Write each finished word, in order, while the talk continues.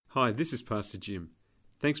Hi, this is Pastor Jim.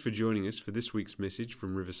 Thanks for joining us for this week's message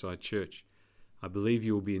from Riverside Church. I believe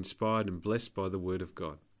you will be inspired and blessed by the Word of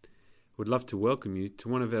God. We'd love to welcome you to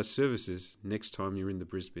one of our services next time you're in the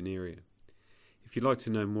Brisbane area. If you'd like to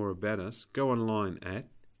know more about us, go online at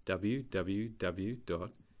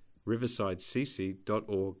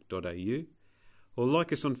www.riversidecc.org.au or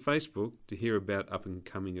like us on Facebook to hear about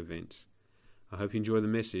up-and-coming events. I hope you enjoy the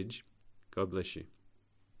message. God bless you.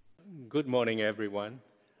 Good morning, everyone.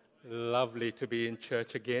 Lovely to be in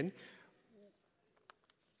church again.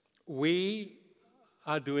 We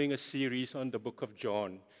are doing a series on the book of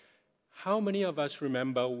John. How many of us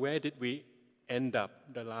remember where did we end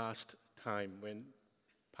up the last time when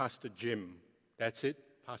Pastor Jim, that's it,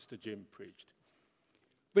 Pastor Jim preached?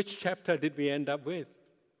 Which chapter did we end up with?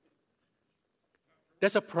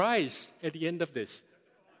 There's a prize at the end of this.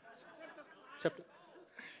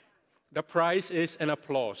 The prize is an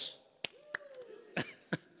applause.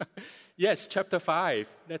 Yes, chapter 5.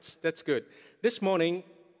 That's good. This morning,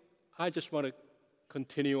 I just want to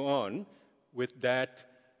continue on with that.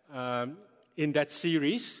 In that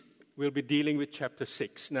series, we'll be dealing with chapter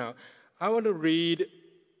 6. Now, I want to read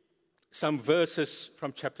some verses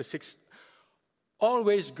from chapter 6.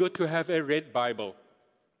 Always good to have a red Bible,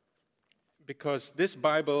 because this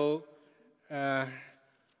Bible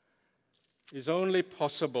is only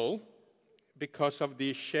possible because of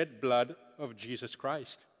the shed blood of Jesus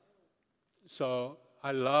Christ. So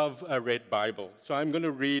I love a red Bible. So I'm going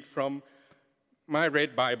to read from my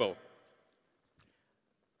red Bible.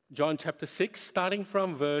 John chapter 6, starting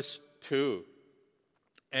from verse 2.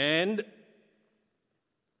 And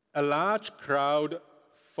a large crowd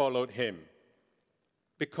followed him,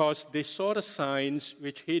 because they saw the signs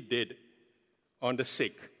which he did on the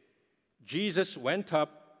sick. Jesus went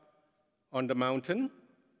up on the mountain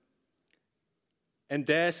and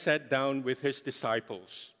there sat down with his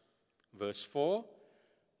disciples. Verse 4,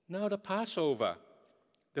 now the Passover,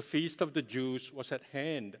 the feast of the Jews, was at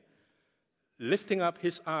hand. Lifting up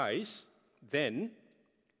his eyes then,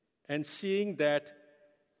 and seeing that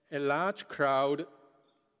a large crowd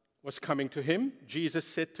was coming to him, Jesus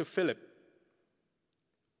said to Philip,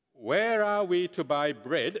 where are we to buy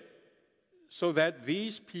bread so that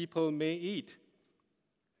these people may eat?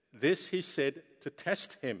 This he said to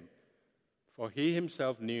test him, for he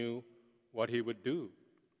himself knew what he would do.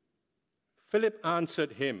 Philip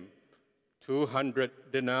answered him,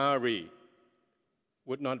 200 denarii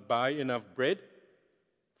would not buy enough bread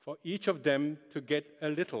for each of them to get a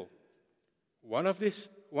little. One of his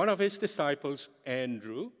disciples,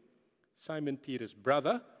 Andrew, Simon Peter's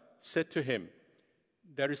brother, said to him,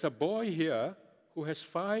 there is a boy here who has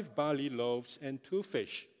 5 barley loaves and 2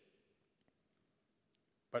 fish.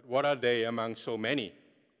 But what are they among so many?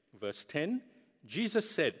 Verse 10,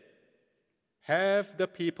 Jesus said, have the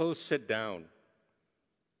people sit down.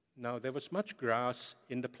 Now there was much grass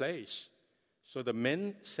in the place, so the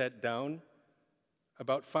men sat down,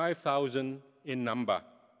 about 5,000 in number.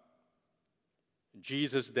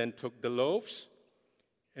 Jesus then took the loaves,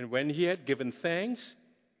 and when he had given thanks,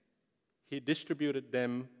 he distributed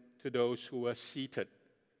them to those who were seated.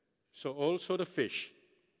 So also the fish,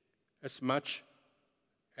 as much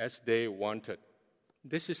as they wanted.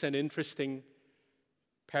 This is an interesting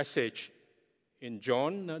passage in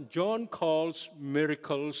John. Now, John calls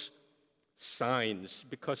miracles signs,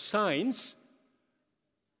 because signs,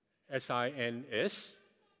 S-I-N-S,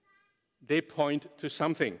 they point to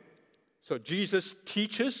something. So Jesus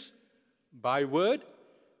teaches by word,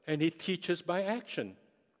 and he teaches by action,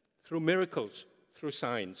 through miracles, through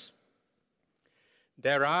signs.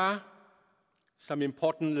 There are some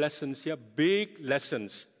important lessons here, big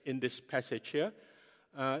lessons in this passage here.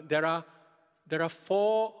 There are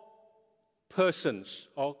 4 persons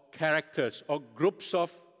or characters or groups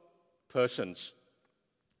of persons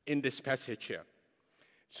in this passage here.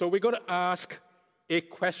 So we're going to ask a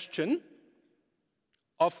question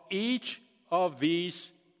of each of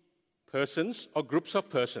these persons or groups of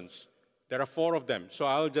persons. There are 4 of them, so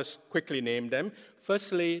I'll just quickly name them.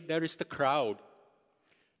 Firstly, there is the crowd.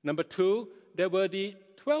 Number 2, there were the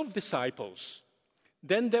 12 disciples.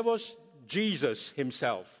 Then there was Jesus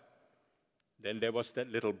himself. Then there was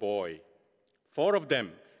that little boy. 4 of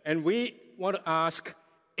them. And we want to ask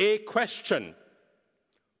a question.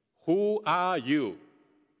 Who are you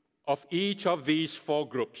of each of these 4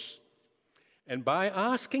 groups? And by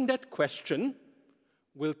asking that question,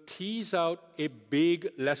 we'll tease out a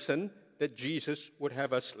big lesson that Jesus would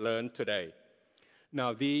have us learn today.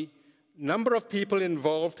 Now, the number of people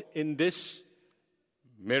involved in this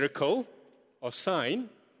miracle or sign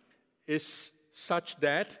is such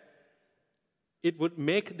that it would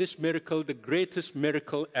make this miracle the greatest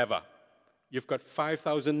miracle ever. You've got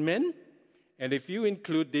 5,000 men, and if you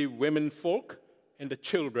include the women folk and the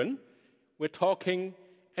children, we're talking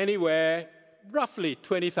anywhere roughly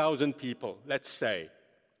 20,000 people, let's say.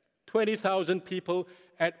 20,000 people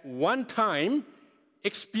at one time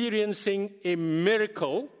experiencing a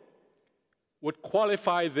miracle would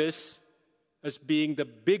qualify this as being the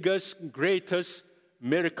biggest, greatest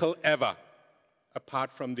miracle ever,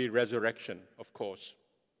 apart from the resurrection, of course.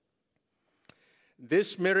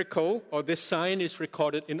 This miracle, or this sign, is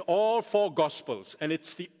recorded in all 4 Gospels, and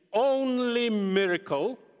it's the only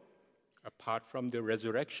miracle, apart from the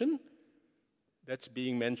resurrection, that's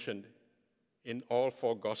being mentioned in all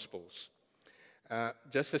 4 Gospels.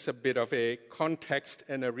 Just as a bit of a context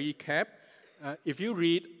and a recap, if you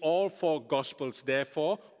read all 4 Gospels,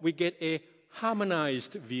 therefore, we get a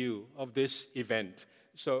harmonized view of this event.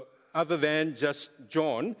 So, other than just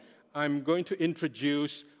John, I'm going to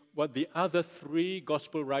introduce what the other 3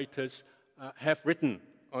 Gospel writers have written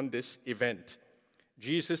on this event.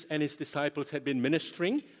 Jesus and his disciples had been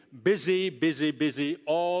ministering, busy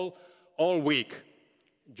all week.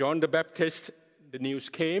 John the Baptist, the news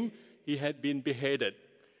came, he had been beheaded.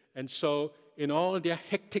 And so, in all their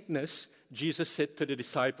hecticness, Jesus said to the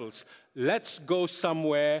disciples, let's go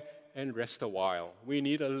somewhere and rest a while. We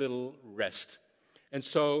need a little rest. And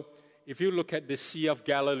so, if you look at the Sea of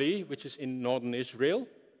Galilee, which is in northern Israel,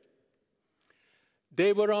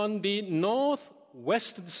 they were on the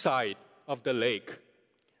northwestern side of the lake.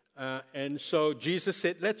 And so Jesus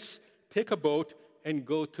said, let's take a boat and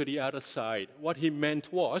go to the other side. What he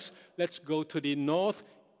meant was, let's go to the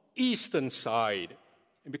northeastern side.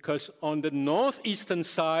 Because on the northeastern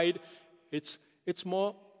side, it's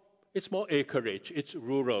more acreage, it's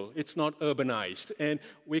rural, it's not urbanized, and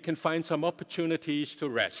we can find some opportunities to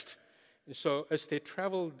rest. And so as they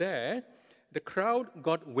traveled there, the crowd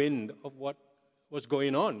got wind of what was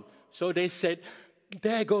going on. So they said,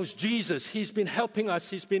 there goes Jesus, he's been helping us,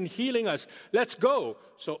 he's been healing us, let's go.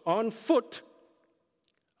 So on foot,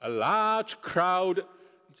 a large crowd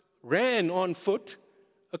ran on foot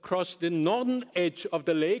across the northern edge of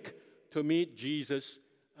the lake to meet Jesus.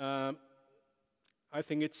 I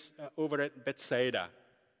think it's over at Bethsaida,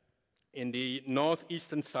 in the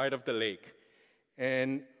northeastern side of the lake.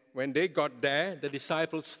 And when they got there, the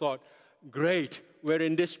disciples thought, great, we're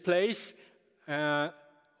in this place. The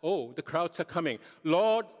crowds are coming.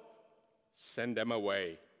 Lord, send them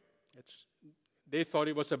away. They thought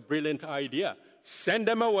it was a brilliant idea. Send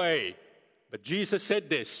them away. But Jesus said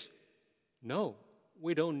this, no,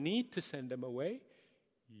 we don't need to send them away.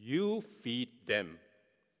 You feed them.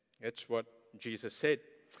 That's what Jesus said.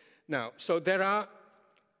 Now, so they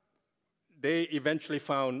eventually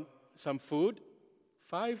found some food,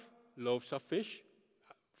 5 loaves of fish,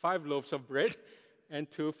 5 loaves of bread,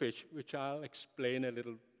 and 2 fish, which I'll explain a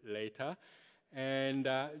little later. And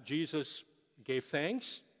Jesus gave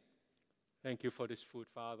thanks. Thank you for this food,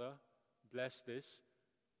 Father. Bless this,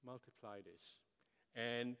 multiply this.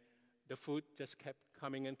 And the food just kept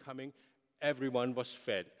coming and coming. Everyone was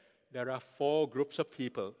fed. There are 4 groups of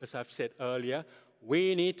people, as I've said earlier.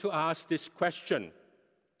 We need to ask this question.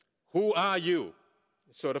 Who are you?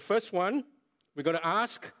 So the first one, we're going to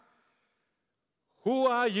ask, who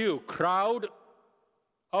are you, crowd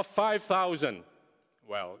of 5,000?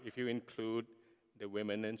 Well, if you include the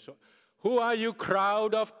women and so on. Who are you,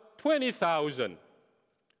 crowd of 20,000?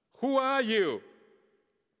 Who are you?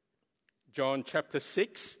 John chapter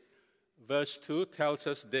 6, verse 2 tells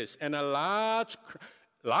us this. And a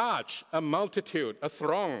multitude, a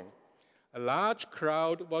throng, a large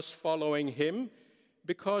crowd was following him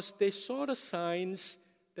because they saw the signs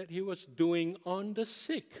that he was doing on the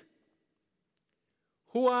sick.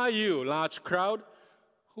 Who are you, large crowd?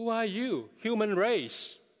 Who are you, human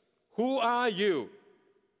race? Who are you?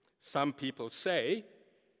 Some people say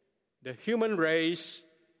the human race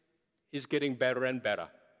is getting better and better.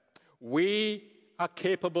 We are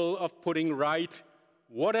capable of putting right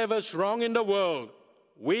whatever's wrong in the world.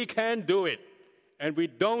 We can do it, and we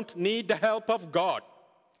don't need the help of God.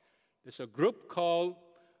 There's a group called,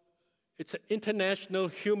 it's an international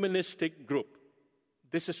humanistic group.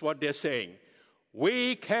 This is what they're saying.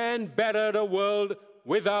 We can better the world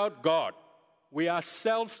without God. We are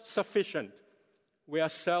self-sufficient. We are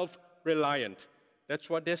self-reliant. That's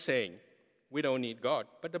what they're saying. We don't need God.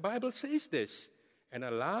 But the Bible says this. And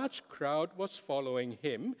a large crowd was following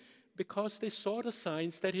him because they saw the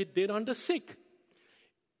signs that he did on the sick.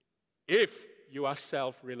 If you are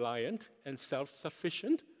self-reliant and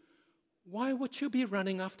self-sufficient, why would you be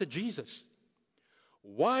running after Jesus?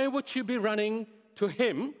 Why would you be running to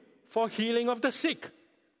him for healing of the sick?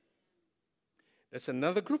 There's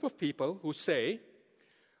another group of people who say,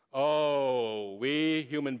 oh, we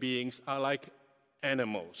human beings are like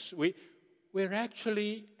animals. We're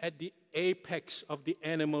actually at the apex of the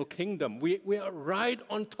animal kingdom. We are right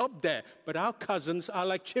on top there, but our cousins are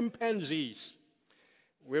like chimpanzees.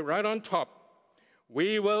 We're right on top.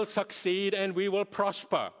 We will succeed and we will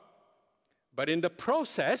prosper. But in the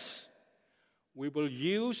process, we will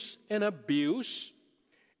use and abuse,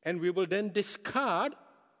 and we will then discard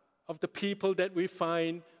of the people that we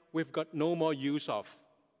find we've got no more use of.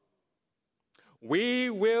 We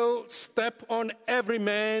will step on every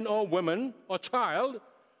man or woman or child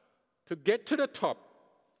to get to the top.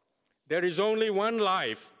 There is only one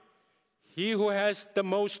life. He who has the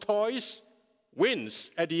most toys wins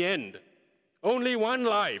at the end. Only one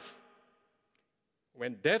life.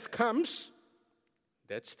 When death comes,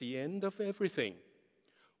 that's the end of everything.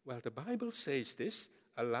 Well, the Bible says this.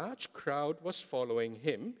 A large crowd was following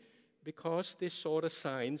him because they saw the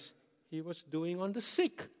signs he was doing on the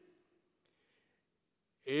sick.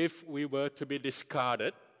 If we were to be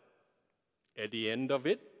discarded at the end of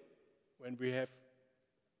it, when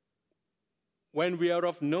we are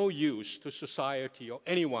of no use to society or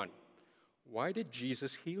anyone, why did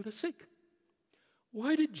Jesus heal the sick?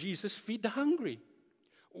 Why did Jesus feed the hungry?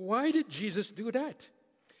 Why did Jesus do that?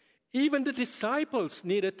 Even the disciples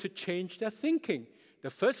needed to change their thinking. The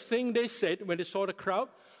first thing they said when they saw the crowd,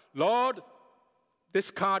 Lord,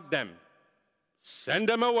 discard them. Send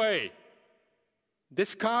them away.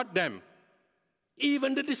 Discard them.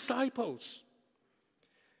 Even the disciples.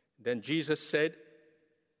 Then Jesus said,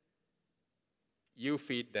 you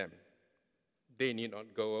feed them. They need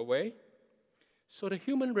not go away. So the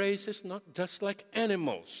human race is not just like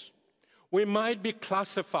animals. We might be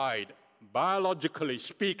classified, biologically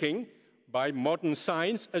speaking, by modern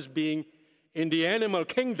science as being in the animal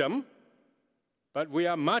kingdom, but we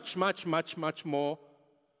are much, much, much, much more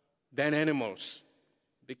than animals.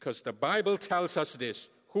 Because the Bible tells us this.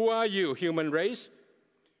 Who are you, human race?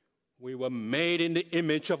 We were made in the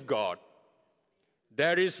image of God.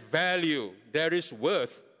 There is value, there is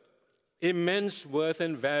worth, immense worth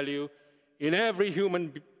and value in every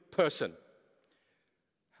human person.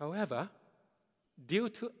 However, due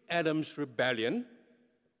to Adam's rebellion,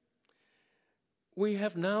 we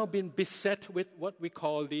have now been beset with what we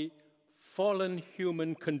call the fallen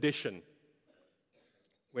human condition.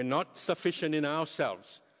 We're not sufficient in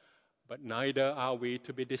ourselves, but neither are we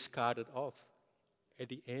to be discarded of at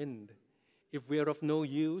the end if we are of no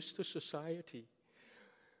use to society.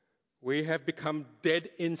 We have become dead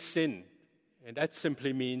in sin, and that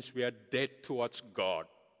simply means we are dead towards God.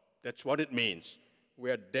 That's what it means. We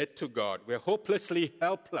are dead to God. We're hopelessly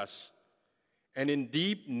helpless and in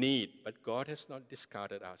deep need, but God has not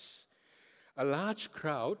discarded us. A large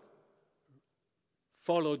crowd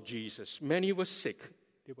followed Jesus. Many were sick.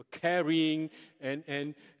 They were carrying,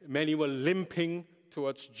 and many were limping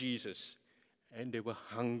towards Jesus, and they were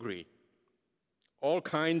hungry. All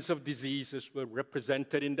kinds of diseases were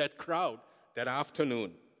represented in that crowd that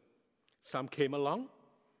afternoon. Some came along.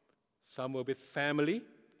 Some were with family,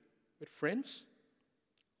 with friends.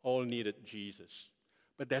 All needed Jesus.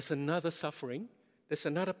 But there's another suffering. There's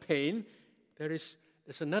another pain. There's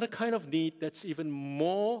another kind of need that's even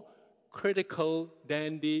more critical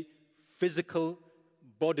than the physical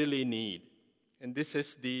bodily need. And this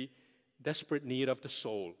is the desperate need of the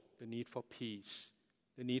soul, the need for peace,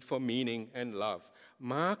 the need for meaning and love.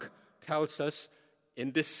 Mark tells us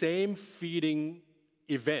in the same feeding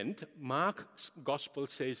event, Mark's gospel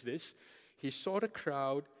says this, he saw the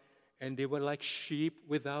crowd and they were like sheep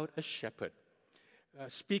without a shepherd.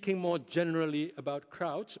 Speaking more generally about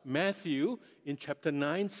crowds, Matthew in chapter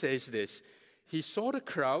 9 says this, he saw the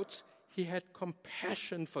crowds, he had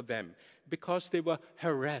compassion for them because they were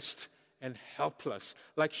harassed and helpless,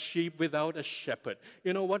 like sheep without a shepherd.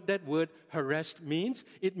 You know what that word harassed means?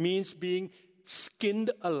 It means being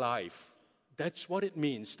skinned alive. That's what it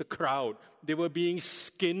means, the crowd. They were being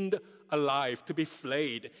skinned alive, to be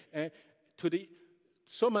flayed.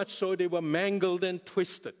 So much so they were mangled and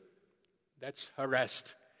twisted. That's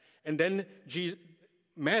harassed. And then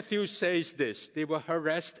Matthew says this, they were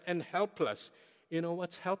harassed and helpless. You know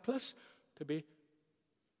what's helpless? To be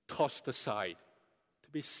tossed aside, to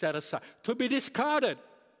be set aside, to be discarded,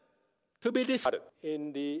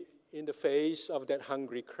 In the face of that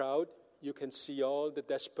hungry crowd, you can see all the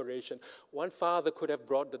desperation. One father could have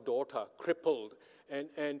brought the daughter, crippled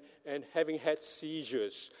and having had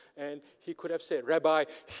seizures, and he could have said, Rabbi,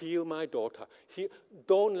 heal my daughter.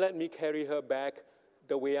 Don't let me carry her back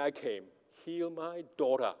the way I came. Heal my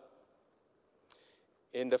daughter.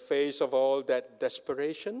 In the face of all that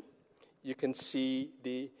desperation, you can see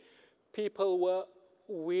the People were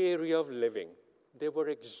weary of living. They were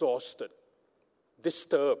exhausted,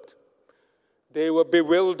 disturbed. They were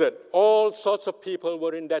bewildered. All sorts of people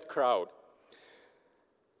were in that crowd.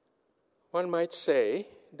 One might say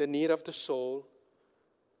the need of the soul,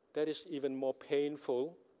 that is even more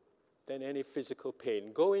painful than any physical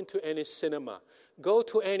pain. Go into any cinema. Go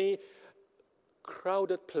to any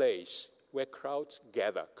crowded place where crowds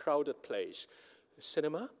gather. Crowded place. A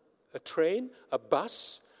cinema, a train, a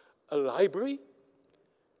bus, a library.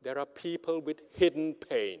 There are people with hidden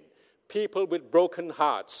pain. People with broken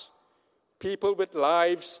hearts. People with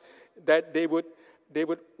lives that they would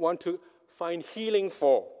want to find healing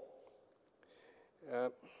for.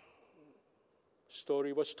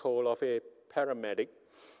 Story was told of a paramedic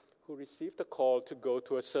who received a call to go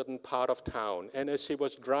to a certain part of town. And as he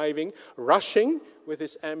was driving, rushing with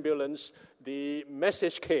his ambulance, the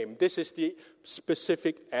message came. This is the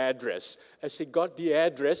specific address. As he got the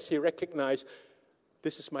address, he recognized,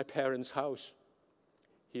 this is my parents' house.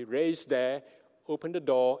 He raced there, opened the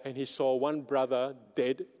door, and he saw one brother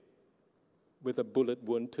dead with a bullet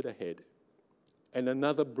wound to the head. And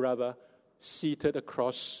another brother seated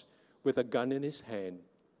across with a gun in his hand.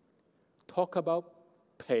 Talk about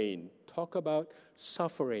pain. Talk about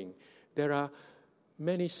suffering. There are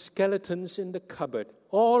many skeletons in the cupboard.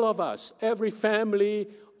 All of us, every family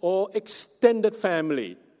or extended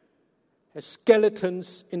family, has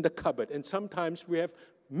skeletons in the cupboard. And sometimes we have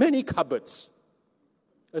many cupboards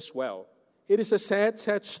as well. It is a sad,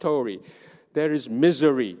 sad story. There is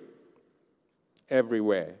misery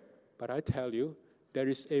everywhere. But I tell you, there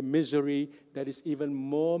is a misery that is even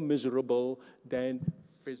more miserable than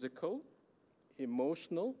physical,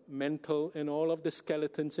 emotional, mental, and all of the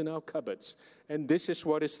skeletons in our cupboards. And this is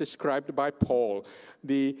what is described by Paul,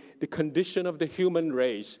 the condition of the human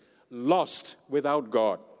race, lost without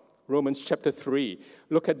God. Romans chapter 3.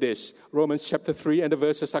 Look at this. Romans chapter 3, and the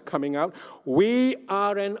verses are coming out. We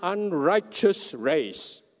are an unrighteous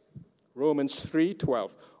race. Romans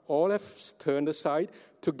 3:12. All have turned aside.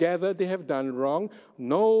 Together they have done wrong.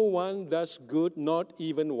 No one does good, not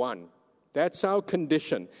even one. That's our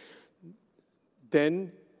condition.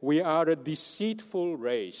 Then we are a deceitful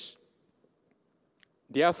race.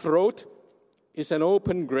 Their throat is an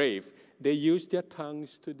open grave. They use their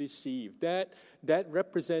tongues to deceive. That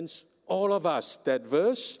represents all of us, that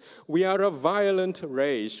verse. We are a violent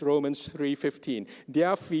race, Romans 3:15.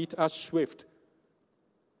 Their feet are swift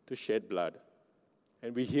to shed blood.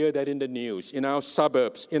 And we hear that in the news, in our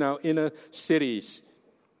suburbs, in our inner cities.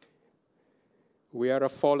 We are a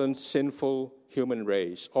fallen, sinful human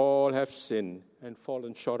race. All have sinned and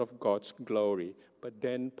fallen short of God's glory. But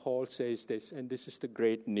then Paul says this, and this is the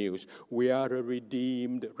great news. We are a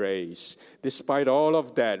redeemed race. Despite all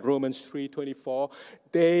of that, Romans 3:24,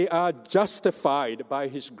 they are justified by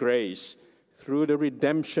his grace through the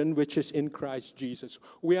redemption which is in Christ Jesus.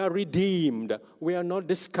 We are redeemed. We are not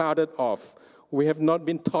discarded off. We have not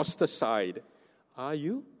been tossed aside. Are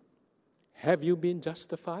you? Have you been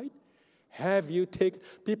justified? Have you taken...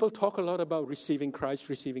 People talk a lot about receiving Christ,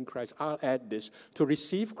 receiving Christ. I'll add this. To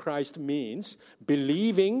receive Christ means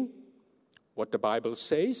believing what the Bible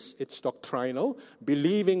says. It's doctrinal.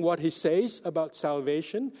 Believing what he says about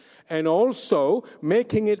salvation. And also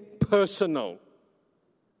making it personal.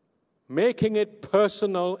 Making it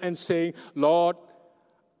personal and saying, Lord,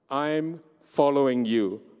 I'm following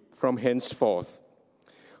you from henceforth.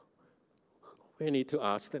 We need to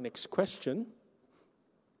ask the next question.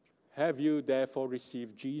 Have you therefore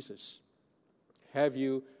received Jesus? Have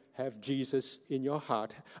Jesus in your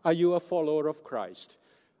heart? Are you a follower of Christ?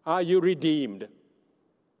 Are you redeemed?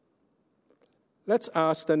 Let's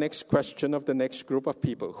ask the next question of the next group of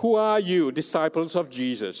people. Who are you, disciples of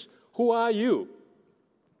Jesus? Who are you?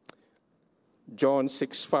 John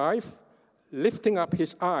 6:5, lifting up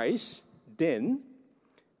his eyes, then,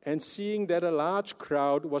 and seeing that a large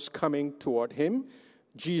crowd was coming toward him,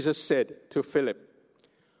 Jesus said to Philip,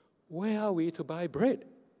 where are we to buy bread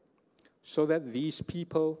so that these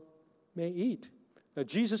people may eat? Now,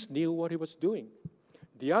 Jesus knew what he was doing.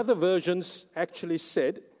 The other versions actually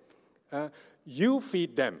said, you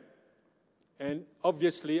feed them. And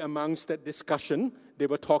obviously, amongst that discussion, they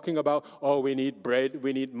were talking about, we need bread,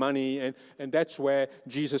 we need money. And that's where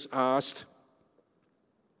Jesus asked,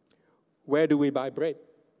 where do we buy bread?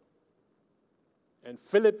 And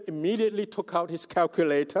Philip immediately took out his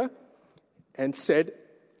calculator and said,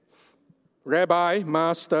 Rabbi,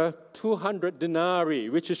 Master, 200 denarii,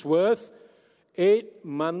 which is worth 8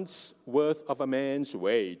 months' worth of a man's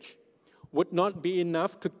wage, would not be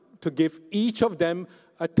enough to give each of them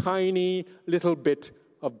a tiny little bit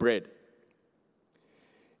of bread.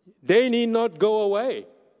 They need not go away.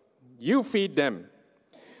 You feed them.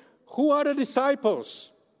 Who are the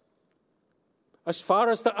disciples? As far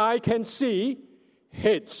as the eye can see,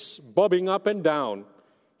 heads bobbing up and down.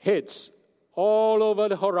 Heads all over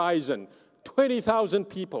the horizon. 20,000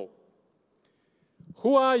 people.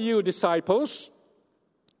 Who are you, disciples?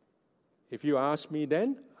 If you ask me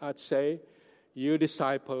then, I'd say you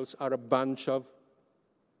disciples are a bunch of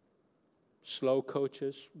slow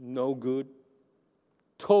coaches, no good,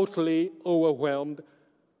 totally overwhelmed,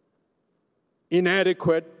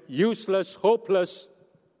 inadequate, useless, hopeless.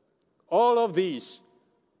 All of these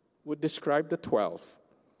would describe the 12.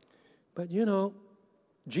 But you know,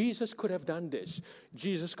 Jesus could have done this.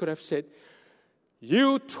 Jesus could have said,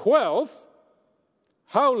 you 12,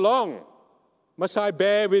 how long must I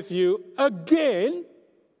bear with you again?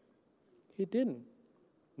 He didn't.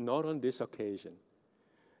 Not on this occasion.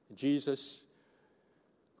 Jesus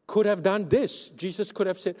could have done this. Jesus could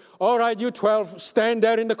have said, all right, you 12, stand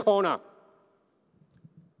there in the corner.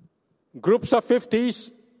 Groups of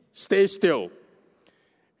 50s, stay still.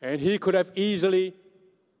 And he could have easily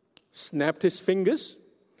snapped his fingers,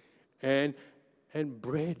 and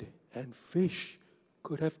bread and fish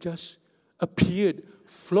could have just appeared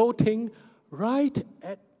floating right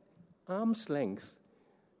at arm's length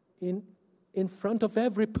in front of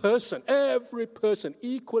every person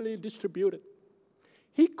equally distributed.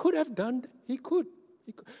 He could have done, he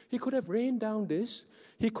could have rained down this.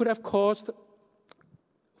 He could have caused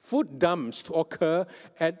food dumps to occur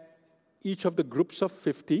at each of the groups of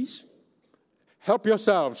 50s. Help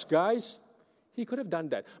yourselves, guys. He could have done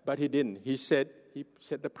that, but he didn't. He said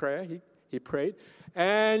the prayer, he prayed.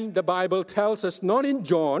 And the Bible tells us, not in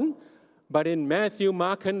John, but in Matthew,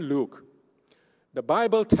 Mark, and Luke, the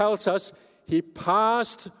Bible tells us he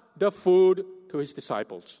passed the food to his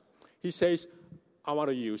disciples. He says, I want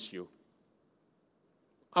to use you.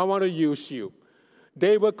 I want to use you.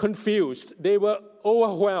 They were confused. They were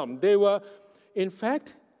overwhelmed. In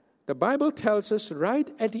fact, the Bible tells us right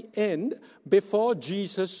at the end, before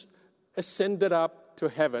Jesus ascended up to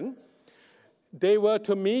heaven, they were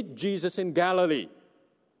to meet Jesus in Galilee.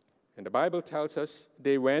 And the Bible tells us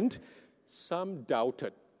they went. Some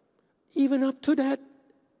doubted. Even up to that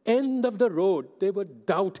end of the road, they were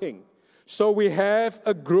doubting. So we have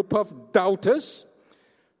a group of doubters,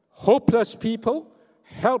 hopeless people,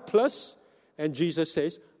 helpless, and Jesus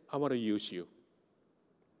says, I want to use you.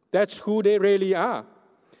 That's who they really are.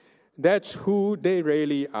 That's who they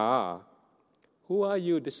really are. Who are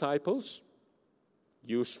you, disciples?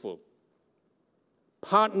 Useful.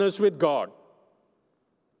 Partners with God.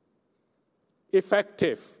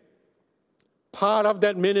 Effective. Part of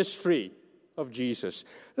that ministry of Jesus.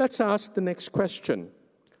 Let's ask the next question.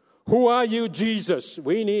 Who are you, Jesus?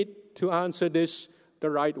 We need to answer this the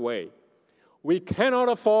right way. We cannot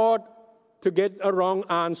afford to get a wrong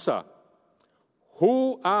answer.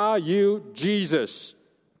 Who are you, Jesus?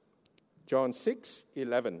 John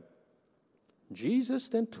 6:11. Jesus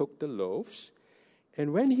then took the loaves,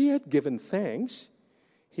 and when he had given thanks,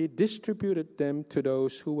 he distributed them to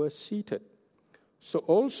those who were seated. So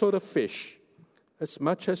also the fish, as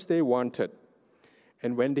much as they wanted.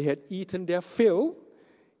 And when they had eaten their fill,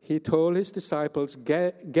 he told his disciples,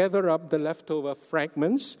 gather up the leftover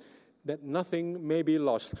fragments, that nothing may be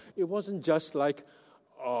lost. It wasn't just like,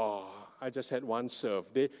 I just had one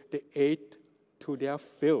serve. They ate to their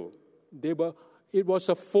fill. It was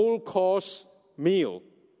a full course meal.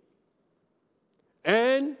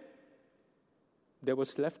 And there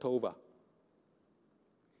was leftover.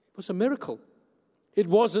 It was a miracle. It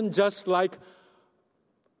wasn't just like,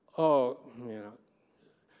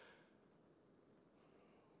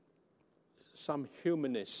 some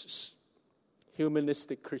humanistic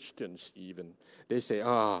Christians even, they say,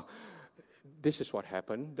 this is what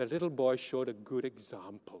happened. The little boy showed a good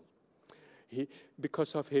example.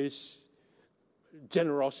 Because of his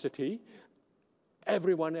generosity,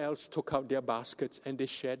 everyone else took out their baskets and they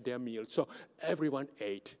shared their meal. So everyone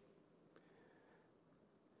ate.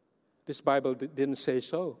 This Bible didn't say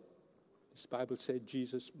so. This Bible said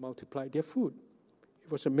Jesus multiplied their food.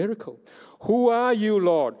 It was a miracle. Who are you,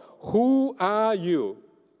 Lord? Who are you?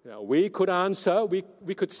 We could answer, we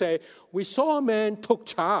could say, we saw a man took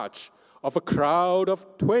charge of a crowd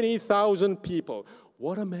of 20,000 people.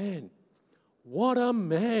 What a man. What a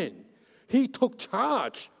man. He took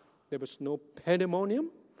charge. There was no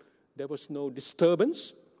pandemonium. There was no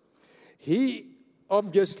disturbance. He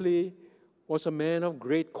obviously was a man of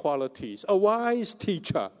great qualities, a wise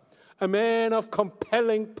teacher, a man of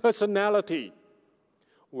compelling personality.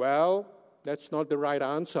 Well, that's not the right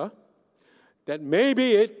answer. That may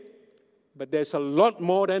be it, but there's a lot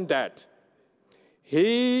more than that.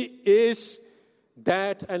 He is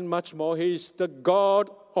That and much more. He is the God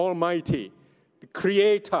Almighty, the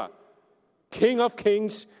Creator, King of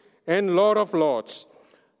kings and Lord of lords.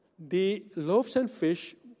 The loaves and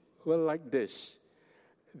fish were like this.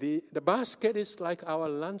 The basket is like our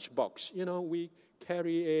lunch box. You know, we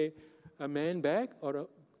carry a man bag or a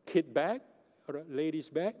kid bag or a lady's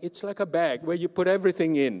bag. It's like a bag where you put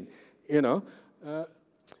everything in, you know.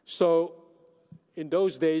 So in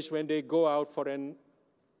those days when they go out for an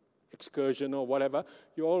excursion or whatever,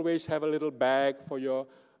 you always have a little bag for your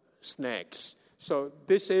snacks. So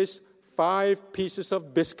this is 5 pieces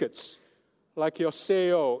of biscuits, like your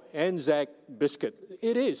Seo Anzac biscuit.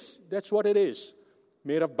 It is. That's what it is,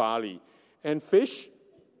 made of barley. And fish,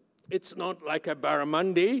 it's not like a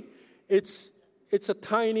barramundi. It's a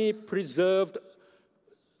tiny preserved,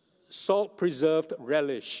 salt-preserved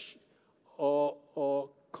relish or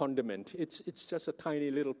condiment. It's just a tiny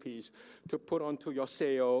little piece to put onto your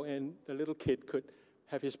Seo, and the little kid could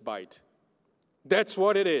have his bite. That's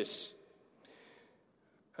what it is.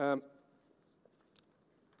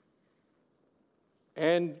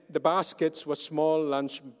 And the baskets were small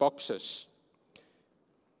lunch boxes.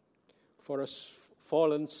 For a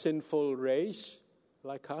fallen, sinful race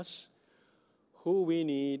like us, who we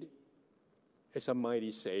need is a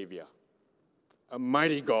mighty Savior, a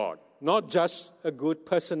mighty God. Not just a good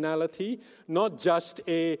personality, not just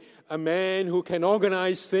a man who can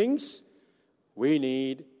organize things. We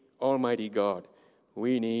need Almighty God.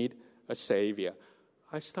 We need a Savior.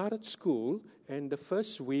 I started school, and the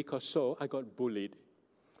first week or so, I got bullied.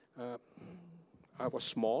 I was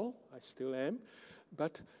small, I still am,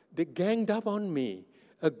 but they ganged up on me.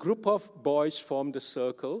 A group of boys formed a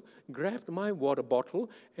circle, grabbed my water bottle,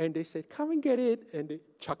 and they said, "Come and get it," and they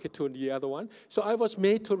chuck it to the other one. So I was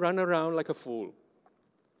made to run around like a fool.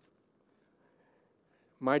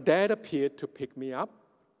 My dad appeared to pick me up,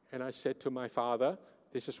 and I said to my father,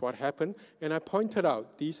 "This is what happened," and I pointed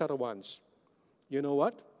out, these are the ones. You know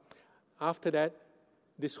what? After that,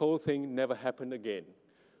 this whole thing never happened again.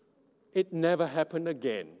 It never happened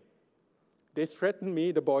again. They threatened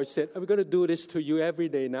me. The boys said, "Are we going to do this to you every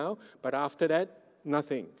day now?" But after that,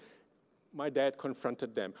 nothing. My dad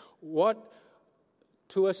confronted them. What,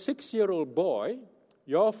 to a 6-year-old boy,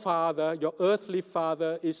 your father, your earthly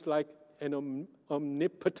father, is like an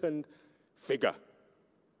omnipotent figure.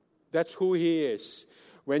 That's who he is.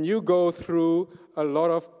 When you go through a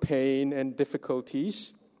lot of pain and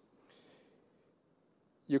difficulties,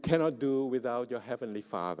 you cannot do without your Heavenly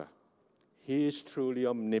Father. He is truly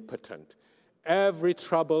omnipotent. Every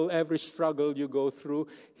trouble, every struggle you go through,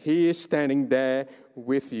 He is standing there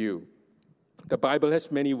with you. The Bible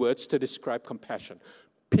has many words to describe compassion: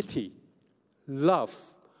 pity, love,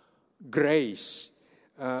 grace,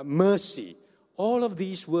 mercy. All of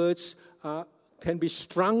these words can be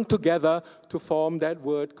strung together to form that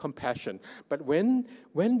word compassion. But when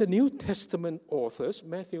the New Testament authors,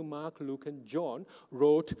 Matthew, Mark, Luke, and John,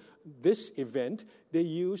 wrote this event, they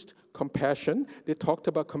used compassion. They talked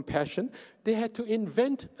about compassion. They had to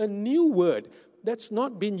invent a new word that's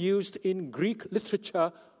not been used in Greek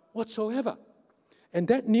literature whatsoever. And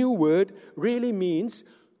that new word really means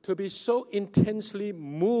to be so intensely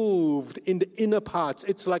moved in the inner parts.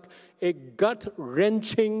 It's like a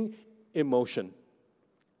gut-wrenching emotion.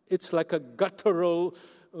 It's like a guttural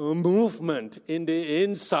movement in the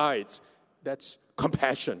insides. That's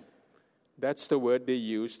compassion. That's the word they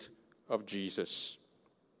used of Jesus.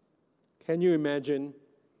 Can you imagine?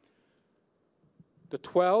 The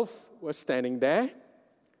 12 were standing there.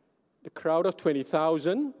 The crowd of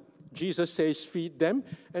 20,000. Jesus says, "Feed them."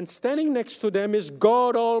 And standing next to them is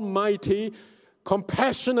God Almighty,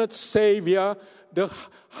 compassionate Savior, the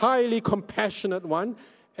highly compassionate one.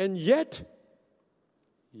 And yet,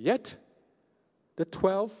 the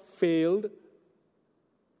 12 failed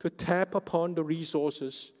to tap upon the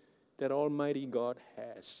resources that Almighty God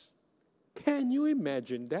has. Can you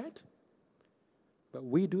imagine that? But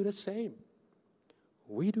we do the same.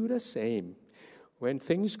 We do the same. When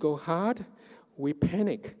things go hard, we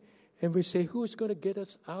panic. And we say, who's going to get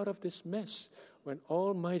us out of this mess? When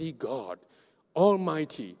Almighty God,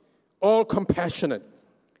 Almighty, all compassionate,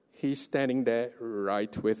 He's standing there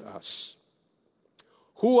right with us.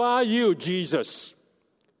 Who are you, Jesus?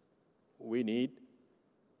 We need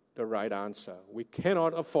the right answer. We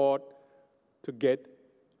cannot afford to get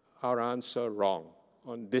our answer wrong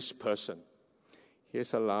on this person.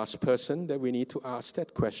 Here's a last person that we need to ask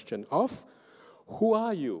that question of. Who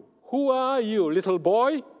are you? Who are you, little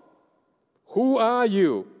boy? Who are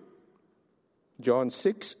you? John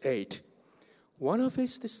 6:8. One of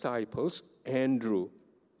His disciples, Andrew,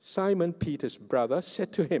 Simon Peter's brother,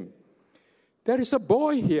 said to Him, "There is a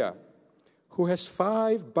boy here who has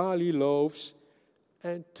 5 barley loaves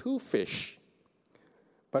and 2 fish.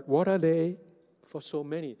 But what are they for so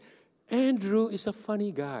many? Andrew is a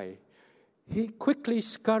funny guy. He quickly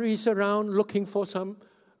scurries around looking for some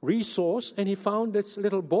resource, and he found this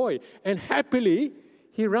little boy. And happily,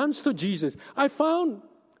 he runs to Jesus. I found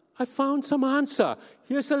some answer.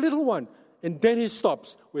 Here's a little one. And then he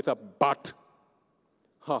stops with a but.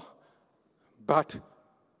 But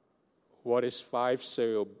what is 5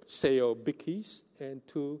 sail bickies and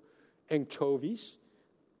 2 anchovies?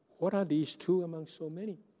 What are these 2 among so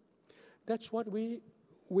many? That's what we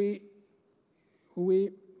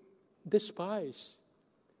despise,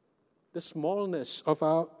 the smallness of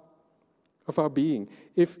our being.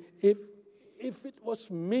 If it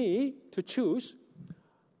was me to choose,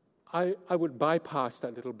 I would bypass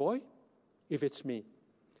that little boy. If it's me,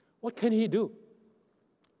 what can he do?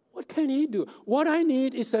 What can he do? What I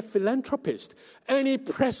need is a philanthropist. Any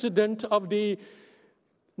president of the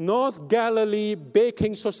North Galilee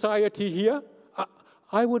Baking Society here,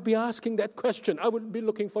 I would be asking that question. I would be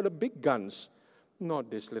looking for the big guns.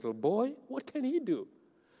 Not this little boy. What can he do?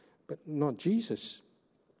 But not Jesus.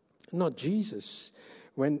 Not Jesus.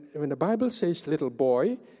 When the Bible says little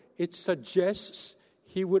boy, it suggests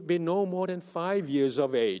he would be no more than 5 years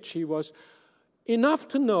of age. He was enough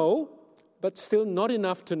to know, but still not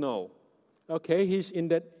enough to know. Okay, he's in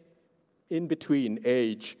that in-between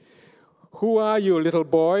age. Who are you, little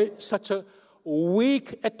boy? Such a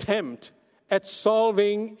weak attempt at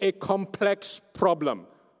solving a complex problem.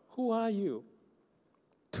 Who are you?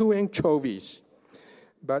 2 anchovies.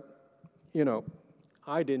 But,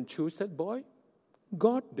 I didn't choose that boy.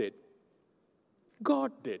 God did.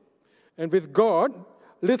 God did. And with God,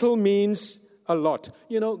 little means a lot.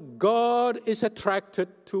 God is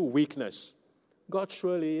attracted to weakness. God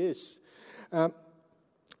surely is.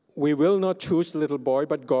 We will not choose the little boy,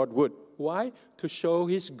 but God would. Why? To show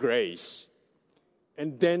His grace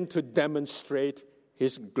and then to demonstrate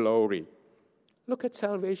His glory. Look at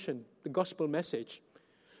salvation, the gospel message.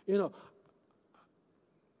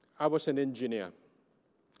 I was an engineer,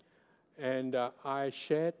 and I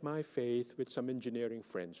shared my faith with some engineering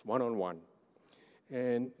friends, one-on-one.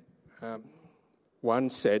 And one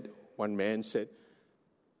man said,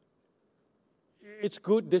 it's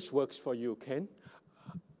good this works for you, Ken.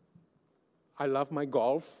 I love my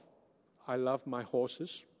golf. I love my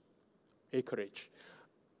horses, acreage.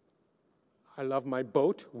 I love my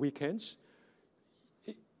boat, weekends.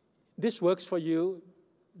 This works for you.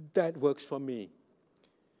 That works for me.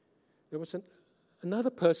 There was another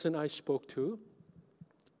person I spoke to,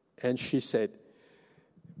 and she said,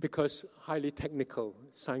 because highly technical,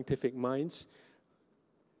 scientific minds,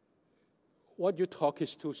 what you talk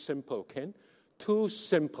is too simple, Ken. Too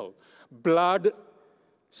simple. Blood,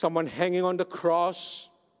 someone hanging on the cross,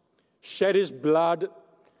 shed his blood.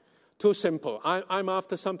 Too simple. I'm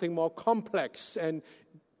after something more complex and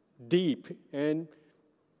deep and,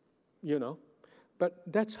 But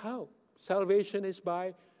that's how. Salvation is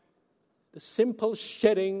by the simple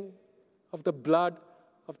shedding of the blood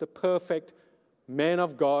of the perfect man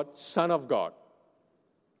of God, Son of God.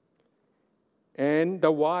 And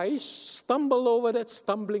the wise stumble over that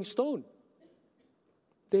stumbling stone.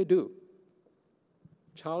 They do.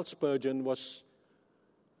 Charles Spurgeon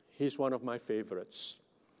he's one of my favorites.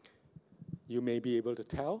 You may be able to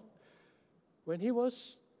tell. When he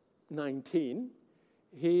was 19,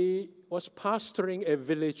 he was pastoring a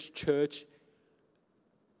village church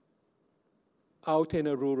out in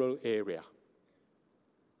a rural area,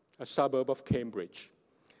 a suburb of Cambridge.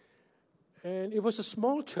 And it was a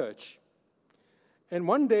small church. And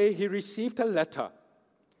one day he received a letter.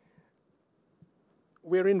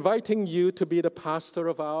 We're inviting you to be the pastor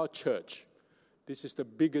of our church. This is the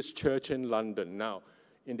biggest church in London. Now,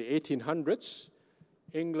 in the 1800s,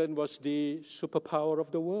 England was the superpower of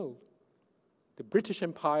the world. The British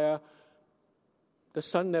Empire, the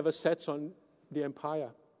sun never sets on the empire.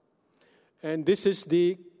 And this is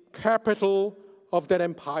the capital of that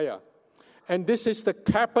empire. And this is the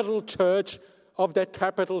capital church of that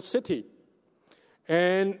capital city.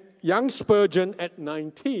 And young Spurgeon at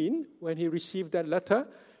 19, when he received that letter,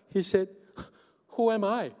 he said, who am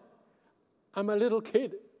I? I'm a little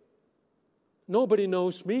kid. Nobody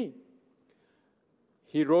knows me.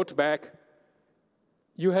 He wrote back,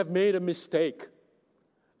 you have made a mistake.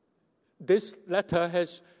 This letter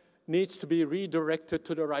needs to be redirected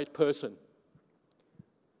to the right person.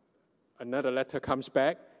 Another letter comes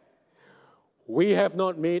back. We have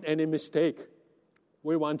not made any mistake.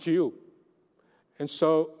 We want you. And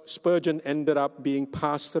so Spurgeon ended up being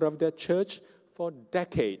pastor of that church for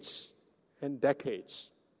decades and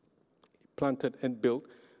decades. He planted and built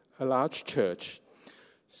a large church.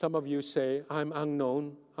 Some of you say, I'm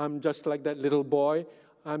unknown. I'm just like that little boy.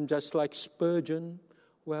 I'm just like Spurgeon.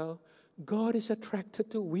 Well, God is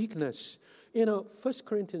attracted to weakness. 1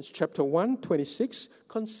 Corinthians chapter 1, 26,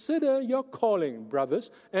 consider your calling,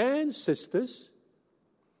 brothers and sisters.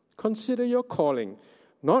 Consider your calling.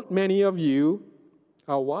 Not many of you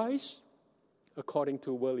are wise, according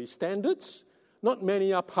to worldly standards. Not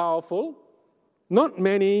many are powerful. Not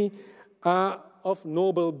many are of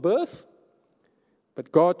noble birth.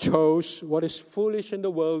 But God chose what is foolish in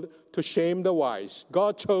the world to shame the wise.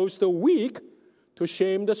 God chose the weak to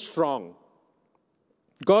shame the strong.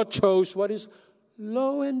 God chose what is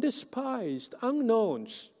low and despised,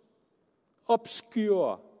 unknowns,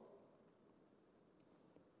 obscure,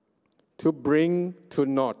 to bring to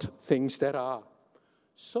naught things that are,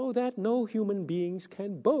 so that no human beings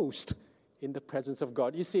can boast in the presence of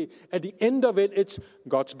God. You see, at the end of it, it's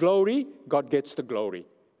God's glory, God gets the glory.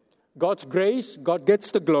 God's grace, God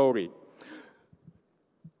gets the glory.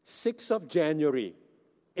 6th of January,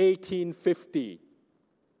 1850,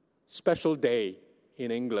 special day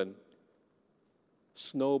in England.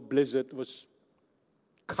 Snow blizzard was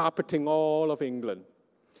carpeting all of England.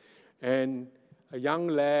 And a young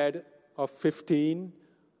lad of 15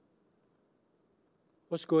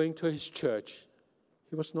 was going to his church.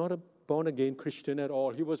 He was not a born-again Christian at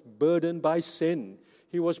all. He was burdened by sin.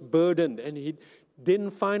 He was burdened, and he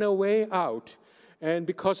didn't find a way out. And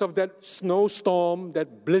because of that snowstorm,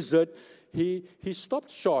 that blizzard, he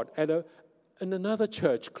stopped short at another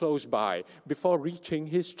church close by. Before reaching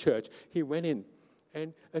his church, he went in.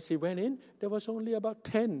 And as he went in, there was only about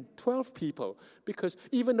 10, 12 people, because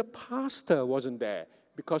even the pastor wasn't there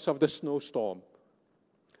because of the snowstorm.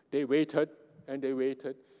 They waited, and they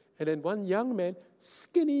waited. And then one young man,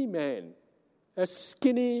 skinny man, a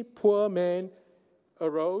skinny, poor man,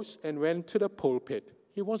 arose and went to the pulpit.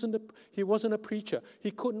 He wasn't a preacher.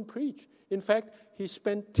 He couldn't preach. In fact, he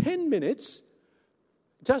spent 10 minutes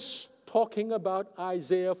just talking about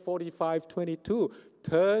Isaiah 45:22.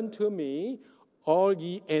 Turn to me, all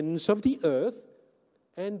ye ends of the earth,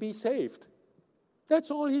 and be saved.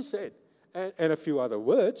 That's all he said. And a few other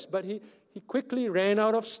words, but he quickly ran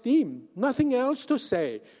out of steam. Nothing else to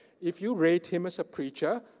say. If you rate him as a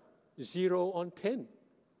preacher, 0 on 10.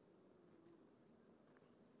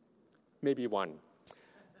 Maybe 1.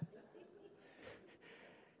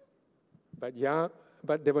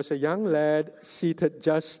 But there was a young lad seated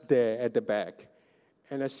just there at the back.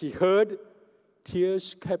 And as he heard,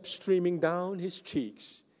 tears kept streaming down his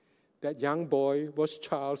cheeks. That young boy was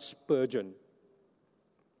Charles Spurgeon.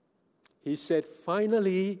 He said,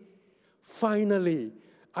 finally,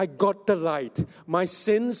 I got the light. My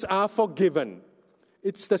sins are forgiven.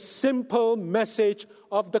 It's the simple message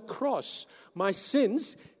of the cross. My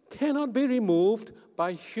sins cannot be removed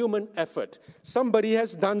by human effort. Somebody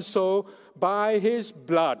has done so by his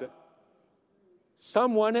blood.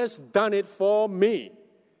 Someone has done it for me.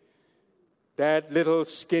 That little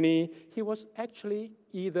skinny, he was actually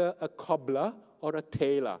either a cobbler or a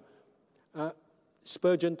tailor.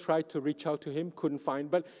 Spurgeon tried to reach out to him, couldn't find,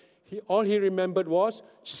 but all he remembered was,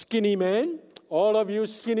 skinny man, all of you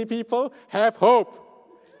skinny people have hope.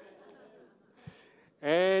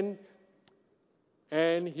 And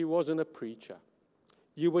he wasn't a preacher.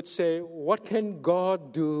 You would say, what can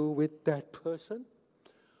God do with that person?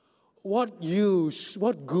 What use,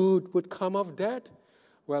 what good would come of that?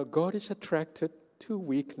 Well, God is attracted to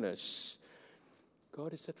weakness.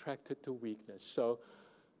 God is attracted to weakness. So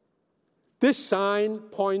this sign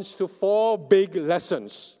points to 4 big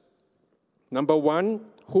lessons. Number 1,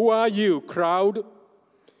 who are you, crowd?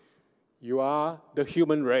 You are the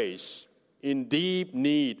human race in deep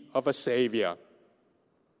need of a Savior.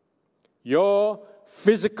 Your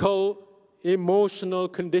physical, emotional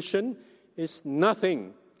condition is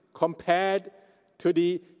nothing compared to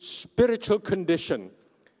the spiritual condition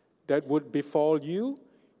that would befall you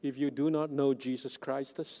if you do not know Jesus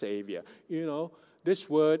Christ the Savior. You know, this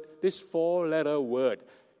word, this 4-letter word,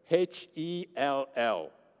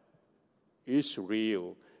 H-E-L-L, is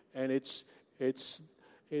real. And it's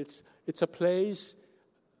a place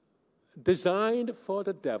designed for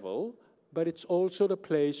the devil, but it's also the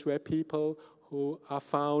place where people who are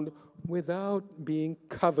found without being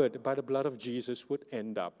covered by the blood of Jesus would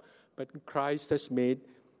end up. But Christ has made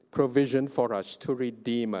provision for us to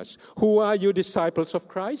redeem us. Who are you, disciples of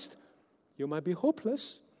Christ? You might be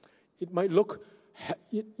hopeless. You might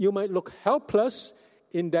look helpless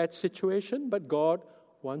in that situation, but God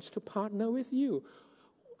wants to partner with you.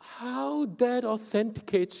 How that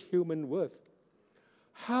authenticates human worth.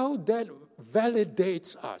 How that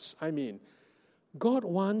validates us. I mean, God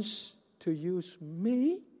wants to use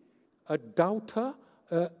me a doubter,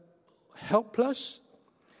 helpless?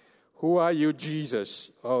 Who are you,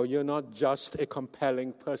 Jesus? Oh, you're not just a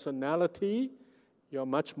compelling personality. You're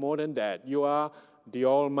much more than that. You are the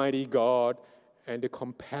Almighty God and the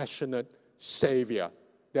compassionate Savior.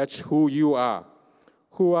 That's who you are.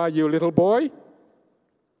 Who are you, little boy?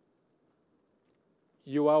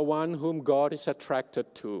 You are one whom God is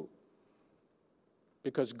attracted to,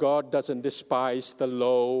 because God doesn't despise the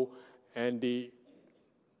low and the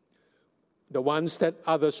ones that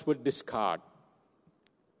others would discard.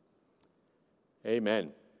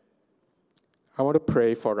 Amen. I want to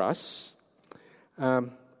pray for us.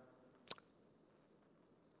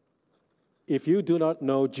 If you do not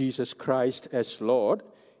know Jesus Christ as Lord,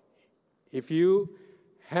 if you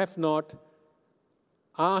have not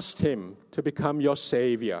asked Him to become your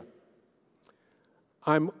Savior,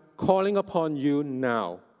 I'm calling upon you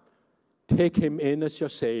now. Take Him in as your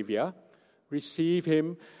Savior, receive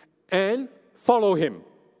Him, and follow Him.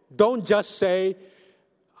 Don't just say,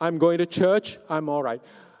 I'm going to church, I'm all right.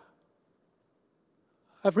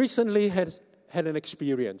 I've recently had an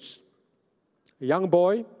experience. A young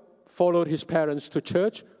boy followed his parents to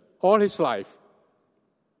church all his life.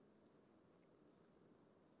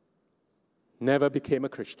 Never became a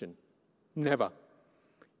Christian. Never.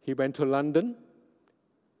 He went to London,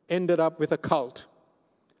 ended up with a cult.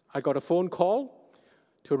 I got a phone call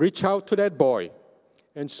to reach out to that boy.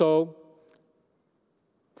 And so,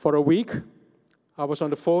 for a week, I was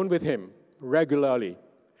on the phone with him regularly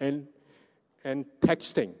and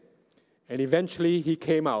texting. And eventually he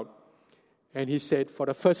came out and he said, for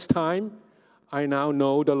the first time, I now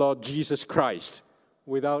know the Lord Jesus Christ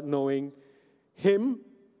without knowing Him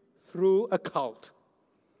through a cult.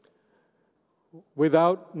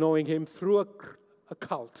 Without knowing Him through a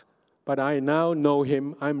cult. But I now know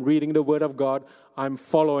Him. I'm reading the Word of God. I'm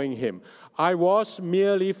following Him. I was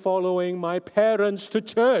merely following my parents to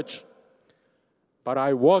church. But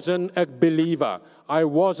I wasn't a believer. I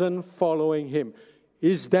wasn't following Him.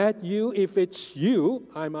 Is that you? If it's you,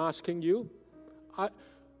 I'm asking you.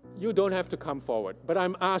 You don't have to come forward, but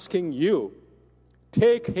I'm asking you.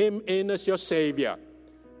 Take Him in as your Savior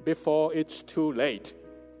before it's too late.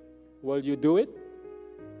 Will you do it?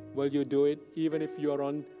 Will you do it even if you're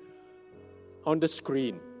on the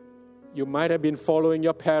screen? You might have been following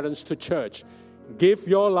your parents to church. Give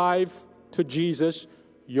your life to Jesus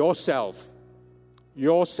yourself.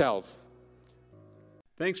 Yourself.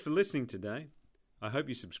 Thanks for listening today. I hope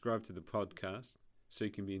you subscribe to the podcast so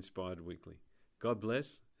you can be inspired weekly. God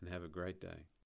bless and have a great day.